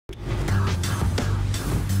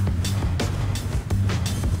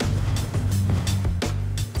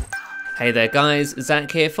Hey there guys,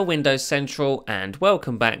 Zach here for Windows Central and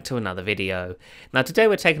welcome back to another video. Now today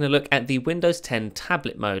we're taking a look at the Windows 10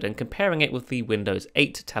 tablet mode and comparing it with the Windows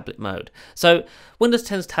 8 tablet mode. So Windows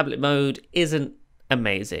 10's tablet mode isn't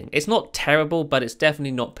amazing. It's not terrible, but it's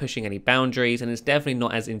definitely not pushing any boundaries and it's definitely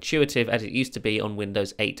not as intuitive as it used to be on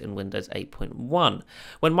Windows 8 and Windows 8.1.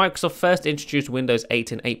 When Microsoft first introduced Windows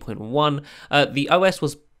 8 and 8.1, the OS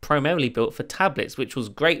was primarily built for tablets, which was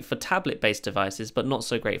great for tablet-based devices, but not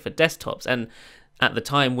so great for desktops. And at the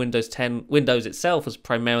time, Windows itself was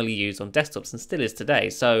primarily used on desktops and still is today.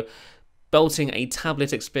 So bolting a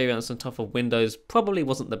tablet experience on top of Windows probably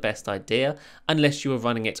wasn't the best idea unless you were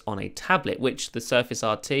running it on a tablet, which the Surface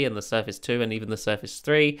RT and the Surface 2 and even the Surface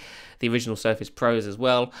 3, the original Surface Pros as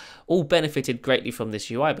well, all benefited greatly from this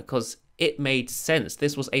UI because it made sense.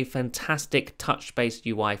 This was a fantastic touch-based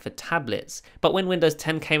UI for tablets. But when Windows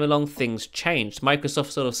 10 came along, things changed.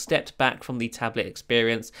 Microsoft sort of stepped back from the tablet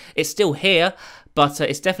experience. It's still here, but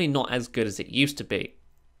it's definitely not as good as it used to be.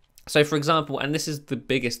 So for example, and this is the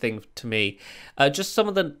biggest thing to me, just some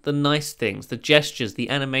of the nice things, the gestures, the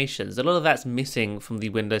animations, a lot of that's missing from the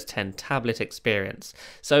Windows 10 tablet experience.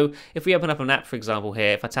 So if we open up an app, for example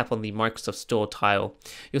here, if I tap on the Microsoft Store tile,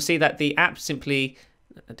 you'll see that the app simply,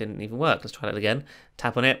 it didn't even work, let's try that again,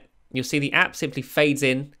 tap on it, you'll see the app simply fades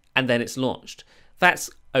in and then it's launched.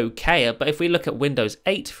 That's okay, but if we look at Windows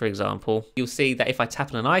 8, for example, you'll see that if I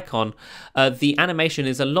tap on an icon, the animation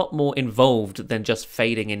is a lot more involved than just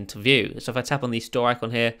fading into view. So if I tap on the store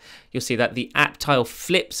icon here, you'll see that the app tile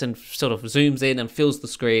flips and sort of zooms in and fills the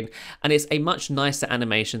screen, and it's a much nicer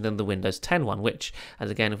animation than the Windows 10 one, which,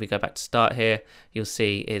 as again, if we go back to start here, you'll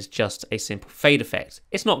see is just a simple fade effect.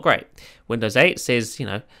 It's not great. Windows 8 says, you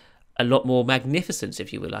know, a lot more magnificence,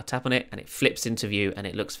 if you will. I tap on it and it flips into view and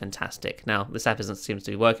it looks fantastic. Now, this app seems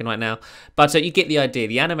to be working right now, but you get the idea.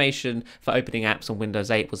 The animation for opening apps on Windows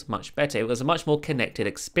 8 was much better. It was a much more connected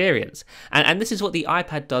experience. And this is what the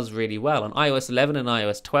iPad does really well. On iOS 11 and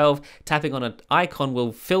iOS 12, tapping on an icon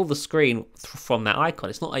will fill the screen from that icon.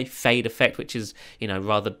 It's not a fade effect, which is, you know,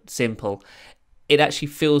 rather simple. It actually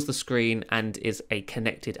fills the screen and is a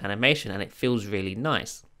connected animation, and it feels really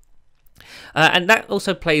nice. And that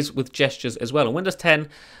also plays with gestures as well. On Windows 10,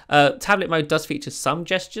 tablet mode does feature some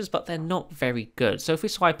gestures, but they're not very good. So if we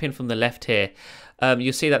swipe in from the left here,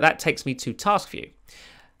 you'll see that takes me to Task View.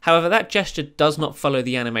 However, that gesture does not follow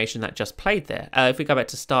the animation that just played there. If we go back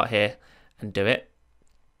to Start here and do it,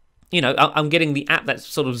 you know, I'm getting the app that's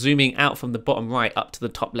sort of zooming out from the bottom right up to the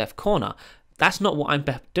top left corner. That's not what I'm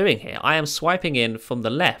doing here. I am swiping in from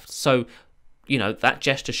the left. So you know, that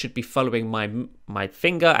gesture should be following my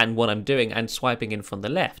finger and what I'm doing and swiping in from the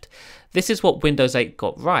left. This is what Windows 8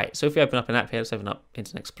 got right. So if we open up an app here, let's open up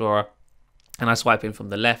Internet Explorer, and I swipe in from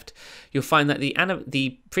the left, you'll find that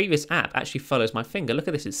the previous app actually follows my finger. Look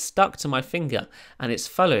at this, it's stuck to my finger and it's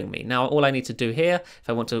following me. Now all I need to do here, if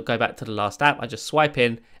I want to go back to the last app, I just swipe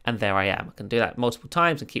in and there I am. I can do that multiple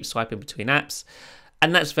times and keep swiping between apps.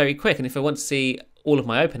 And that's very quick. And if I want to see all of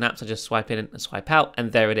my open apps, I just swipe in and swipe out,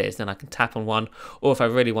 and there it is. Then I can tap on one, or if I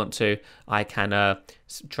really want to, I can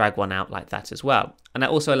drag one out like that as well. And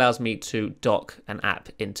that also allows me to dock an app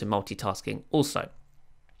into multitasking also.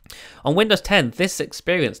 On Windows 10, this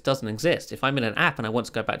experience doesn't exist. If I'm in an app and I want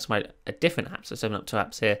to go back to a different app, so 7 up two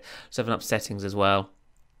apps here, 7 up settings as well.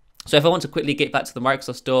 So if I want to quickly get back to the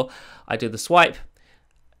Microsoft Store, I do the swipe,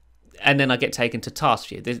 and then I get taken to Task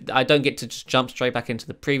View. I don't get to just jump straight back into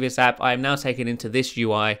the previous app. I am now taken into this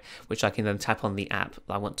UI, which I can then tap on the app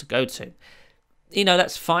I want to go to. You know,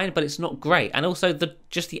 that's fine, but it's not great. And also,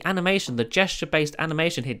 just the animation, the gesture-based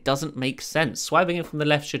animation here doesn't make sense. Swiping in from the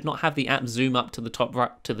left should not have the app zoom up to the top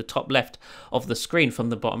right, to the top left of the screen from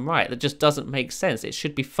the bottom right. That just doesn't make sense. It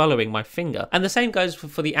should be following my finger. And the same goes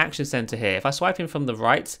for the Action Center here. If I swipe in from the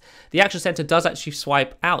right, the Action Center does actually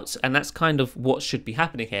swipe out, and that's kind of what should be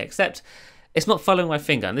happening here, except it's not following my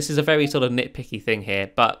finger. And this is a very sort of nitpicky thing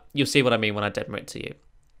here, but you'll see what I mean when I demo it to you.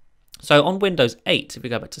 So on Windows 8, if we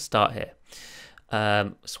go back to Start here,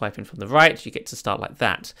 swiping from the right, you get to start like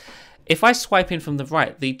that. If I swipe in from the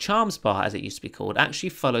right, the Charms bar, as it used to be called, actually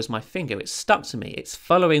follows my finger. It's stuck to me. It's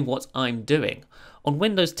following what I'm doing. On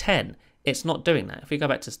Windows 10, it's not doing that. If we go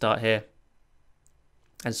back to Start here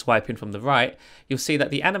and swipe in from the right, you'll see that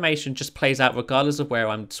the animation just plays out regardless of where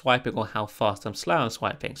I'm swiping or how fast I'm slow I'm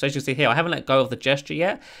swiping. So as you see here, I haven't let go of the gesture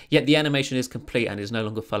yet the animation is complete and is no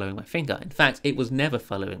longer following my finger. In fact, it was never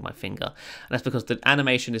following my finger. And that's because the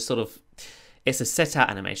animation is sort of, it's a set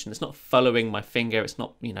out animation. It's not following my finger. It's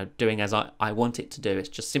not, you know, doing as I want it to do. It's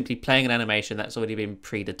just simply playing an animation that's already been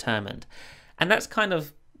predetermined. And that's kind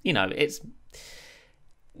of, you know,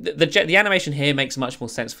 The animation here makes much more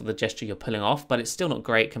sense for the gesture you're pulling off, but it's still not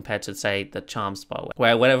great compared to, say, the Charms bar,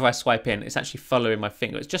 where whenever I swipe in, it's actually following my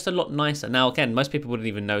finger. It's just a lot nicer. Now, again, most people wouldn't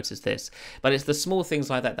even notice this, but it's the small things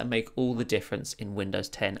like that that make all the difference in Windows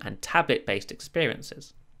 10 and tablet-based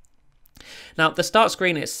experiences. Now, the start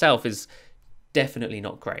screen itself is definitely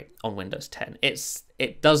not great on Windows 10.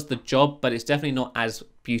 It does the job, but it's definitely not as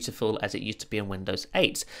beautiful as it used to be in Windows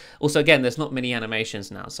 8. Also, again, there's not many animations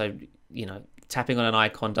now, so, you know, tapping on an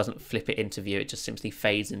icon doesn't flip it into view, it just simply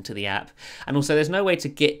fades into the app. And also, there's no way to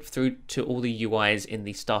get through to all the UIs in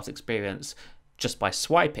the start experience just by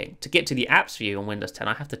swiping. To get to the apps view on Windows 10,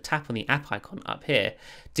 I have to tap on the app icon up here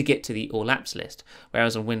to get to the all apps list,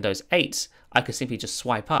 whereas on Windows 8, I could simply just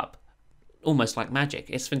swipe up, almost like magic.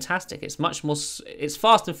 It's fantastic. It's much more, it's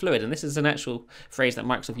fast and fluid, and this is an actual phrase that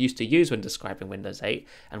Microsoft used to use when describing Windows 8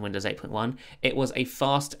 and Windows 8.1. It was a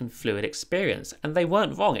fast and fluid experience, and they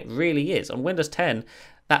weren't wrong. It really is. On Windows 10,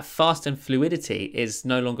 that fast and fluidity is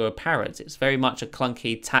no longer apparent. It's very much a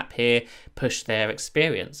clunky tap here, push there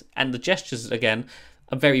experience, and the gestures, again,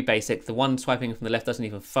 are very basic. The one swiping from the left doesn't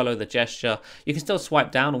even follow the gesture. You can still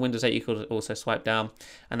swipe down. On Windows 8, you could also swipe down,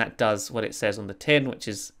 and that does what it says on the tin, which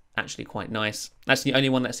is actually quite nice. That's the only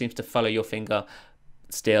one that seems to follow your finger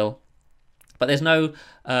still. But there's no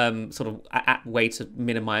sort of app way to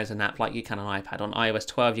minimize an app like you can on iPad. On iOS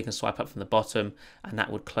 12, you can swipe up from the bottom and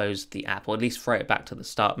that would close the app, or at least throw it back to the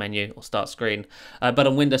start menu or start screen. But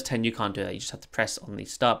on Windows 10, you can't do that. You just have to press on the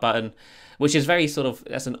start button, which is very sort of,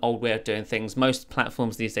 that's an old way of doing things. Most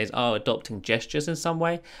platforms these days are adopting gestures in some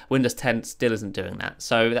way. Windows 10 still isn't doing that.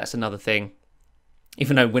 So that's another thing.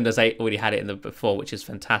 Even though Windows 8 already had it in the before, which is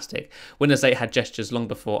fantastic. Windows 8 had gestures long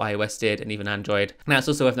before iOS did, and even Android. Now, it's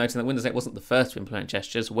also worth noting that Windows 8 wasn't the first to implement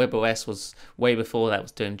gestures. WebOS was way before that,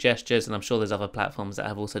 was doing gestures, and I'm sure there's other platforms that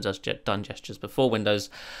have also done gestures before Windows.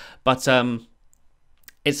 But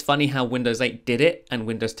it's funny how Windows 8 did it and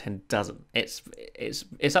Windows 10 doesn't.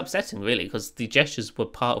 It's upsetting, really, because the gestures were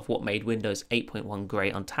part of what made Windows 8.1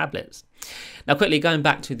 great on tablets. Now, quickly going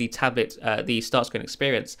back to the tablet, the start screen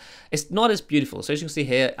experience, it's not as beautiful. So as you can see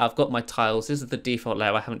here, I've got my tiles. This is the default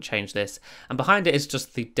layout. I haven't changed this. And behind it is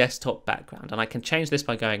just the desktop background. And I can change this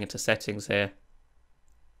by going into settings here,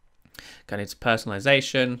 going into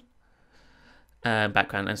personalization,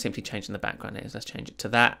 background, and simply changing the background here. So let's change it to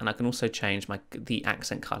that. And I can also change the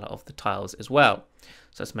accent color of the tiles as well.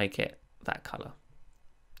 So let's make it that color.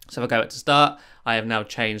 So if I go back to start, I have now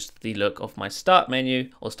changed the look of my start menu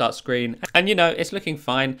or start screen. And you know, it's looking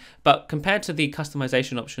fine, but compared to the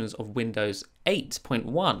customization options of Windows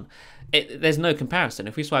 8.1, there's no comparison.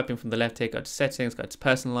 If we swipe in from the left here, go to settings, go to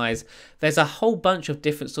personalize, there's a whole bunch of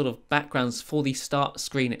different sort of backgrounds for the start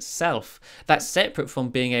screen itself that's separate from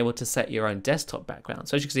being able to set your own desktop background.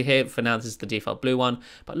 So as you can see here, for now, this is the default blue one,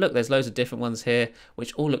 but look, there's loads of different ones here,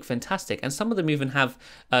 which all look fantastic. And some of them even have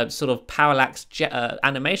sort of parallax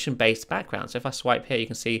animation based backgrounds. So if I swipe here, you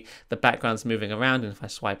can see the background's moving around. And if I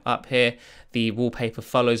swipe up here, the wallpaper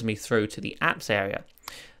follows me through to the apps area.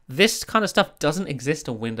 This kind of stuff doesn't exist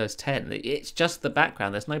on Windows 10. It's just the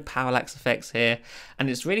background. There's no parallax effects here, and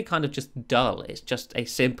it's really kind of just dull. It's just a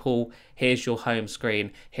simple, here's your home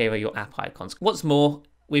screen, here are your app icons. What's more,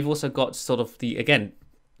 we've also got sort of the, again,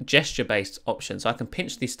 gesture-based options. So I can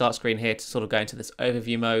pinch the start screen here to sort of go into this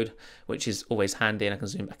overview mode, which is always handy, and I can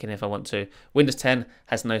zoom back in if I want to. Windows 10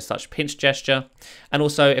 has no such pinch gesture. And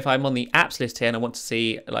also, if I'm on the apps list here and I want to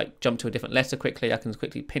see, like, jump to a different letter quickly, I can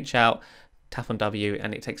quickly pinch out, tap on W,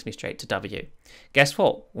 and it takes me straight to W. Guess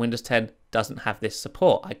what? Windows 10 doesn't have this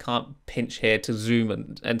support. I can't pinch here to zoom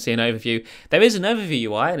and see an overview. There is an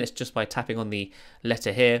overview UI, and it's just by tapping on the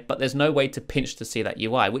letter here, but there's no way to pinch to see that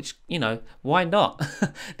UI, which, you know, why not?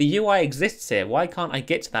 The UI exists here. Why can't I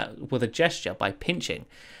get to that with a gesture by pinching?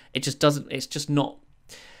 It just doesn't, it's just not,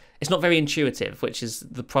 it's not very intuitive, which is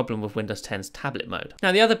the problem with Windows 10's tablet mode.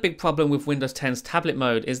 Now, the other big problem with Windows 10's tablet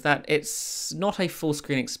mode is that it's not a full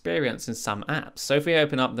screen experience in some apps. So if we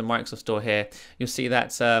open up the Microsoft Store here, you'll see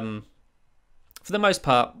that for the most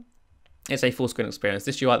part, it's a full screen experience.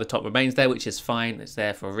 This UI at the top remains there, which is fine. It's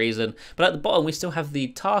there for a reason. But at the bottom, we still have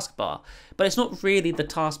the taskbar. But it's not really the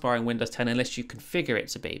taskbar in Windows 10 unless you configure it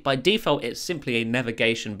to be. By default, it's simply a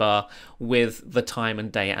navigation bar with the time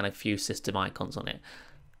and day and a few system icons on it.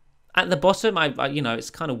 At the bottom, you know, it's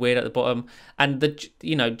kind of weird at the bottom, and the,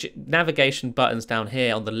 you know, navigation buttons down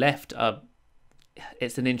here on the left are,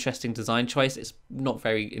 it's an interesting design choice. It's not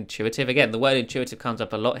very intuitive. Again, the word intuitive comes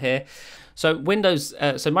up a lot here. So so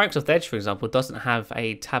Microsoft Edge, for example, doesn't have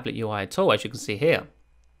a tablet UI at all, as you can see here.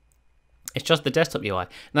 It's just the desktop UI.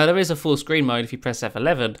 Now, there is a full screen mode if you press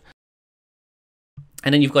F11.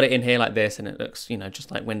 And then you've got it in here like this, and it looks, you know,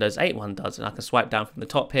 just like Windows 8 one does. And I can swipe down from the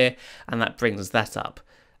top here, and that brings that up.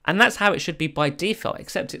 And that's how it should be by default,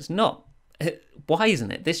 except it's not. Why isn't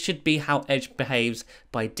it? This should be how Edge behaves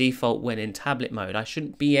by default when in tablet mode. I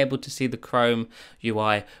shouldn't be able to see the Chrome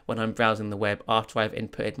UI when I'm browsing the web after I've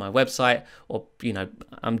inputted my website, or, you know,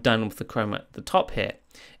 I'm done with the Chrome at the top here.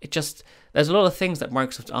 There's a lot of things that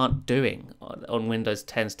Microsoft aren't doing on Windows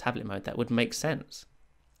 10's tablet mode that would make sense.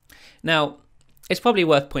 Now, it's probably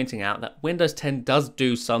worth pointing out that Windows 10 does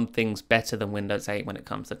do some things better than Windows 8 when it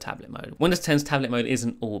comes to tablet mode. Windows 10's tablet mode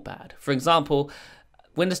isn't all bad. For example,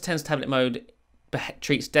 Windows 10's tablet mode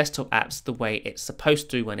treats desktop apps the way it's supposed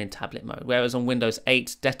to when in tablet mode, whereas on Windows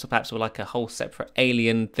 8, desktop apps were like a whole separate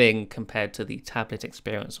alien thing compared to the tablet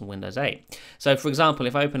experience on Windows 8. So, for example,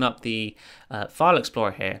 if I open up the File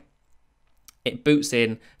Explorer here, it boots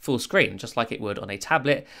in full screen, just like it would on a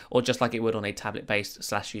tablet, or just like it would on a tablet-based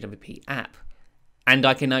 /UWP app. And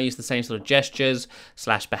I can now use the same sort of gestures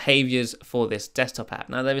 / behaviors for this desktop app.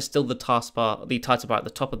 Now, there is still the taskbar, the title bar at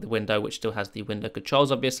the top of the window, which still has the window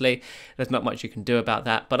controls, obviously. There's not much you can do about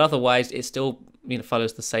that, but otherwise it still, you know,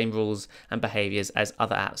 follows the same rules and behaviors as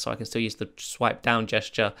other apps. So I can still use the swipe down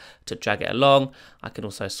gesture to drag it along. I can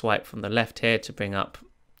also swipe from the left here to bring up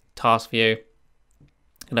task view.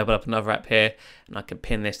 I can open up another app here, and I can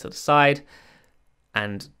pin this to the side,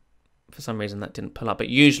 and for some reason that didn't pull up, but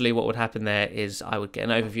usually what would happen there is I would get an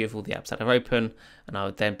overview of all the apps that are open, and I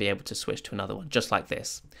would then be able to switch to another one, just like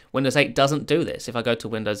this. Windows 8 doesn't do this. If I go to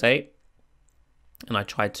Windows 8 and I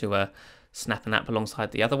try to snap an app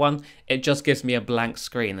alongside the other one, it just gives me a blank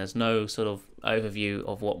screen. There's no sort of overview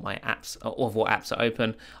of what my apps, of what apps are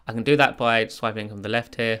open. I can do that by swiping from the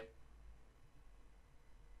left here,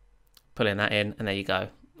 pulling that in, and there you go.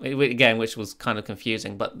 Again, which was kind of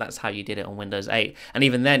confusing, but that's how you did it on Windows 8. And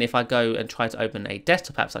even then, if I go and try to open a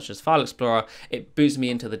desktop app such as File Explorer, it boots me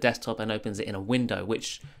into the desktop and opens it in a window,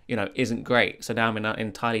 which, you know, isn't great. So now I'm in an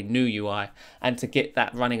entirely new UI, and to get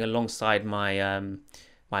that running alongside my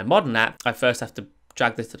my modern app, I first have to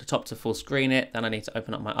drag this to the top to full screen it, then I need to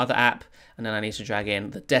open up my other app, and then I need to drag in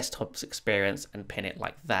the desktop's experience and pin it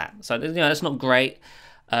like that. So, you know, that's not great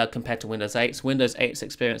compared to Windows 8. Windows 8's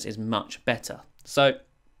experience is much better. So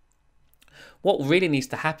what really needs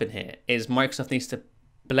to happen here is Microsoft needs to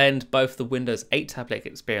blend both the Windows 8 tablet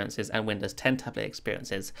experiences and Windows 10 tablet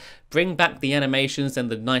experiences. Bring back the animations and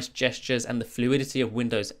the nice gestures and the fluidity of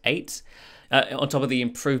Windows 8 on top of the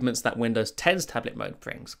improvements that Windows 10's tablet mode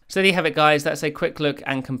brings. So there you have it, guys. That's a quick look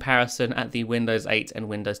and comparison at the Windows 8 and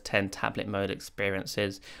Windows 10 tablet mode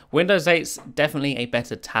experiences. Windows 8's definitely a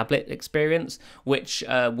better tablet experience, which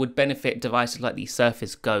would benefit devices like the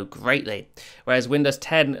Surface Go greatly. Whereas Windows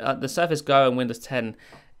 10, the Surface Go and Windows 10,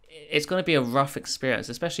 it's going to be a rough experience,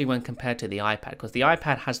 especially when compared to the iPad, because the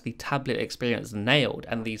iPad has the tablet experience nailed,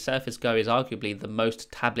 and the Surface Go is arguably the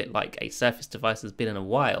most tablet-like a Surface device has been in a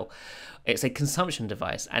while. It's a consumption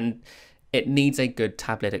device, and it needs a good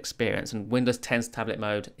tablet experience, and Windows 10's tablet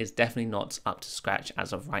mode is definitely not up to scratch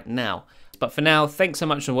as of right now. But for now, thanks so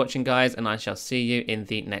much for watching, guys, and I shall see you in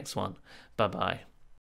the next one. Bye-bye.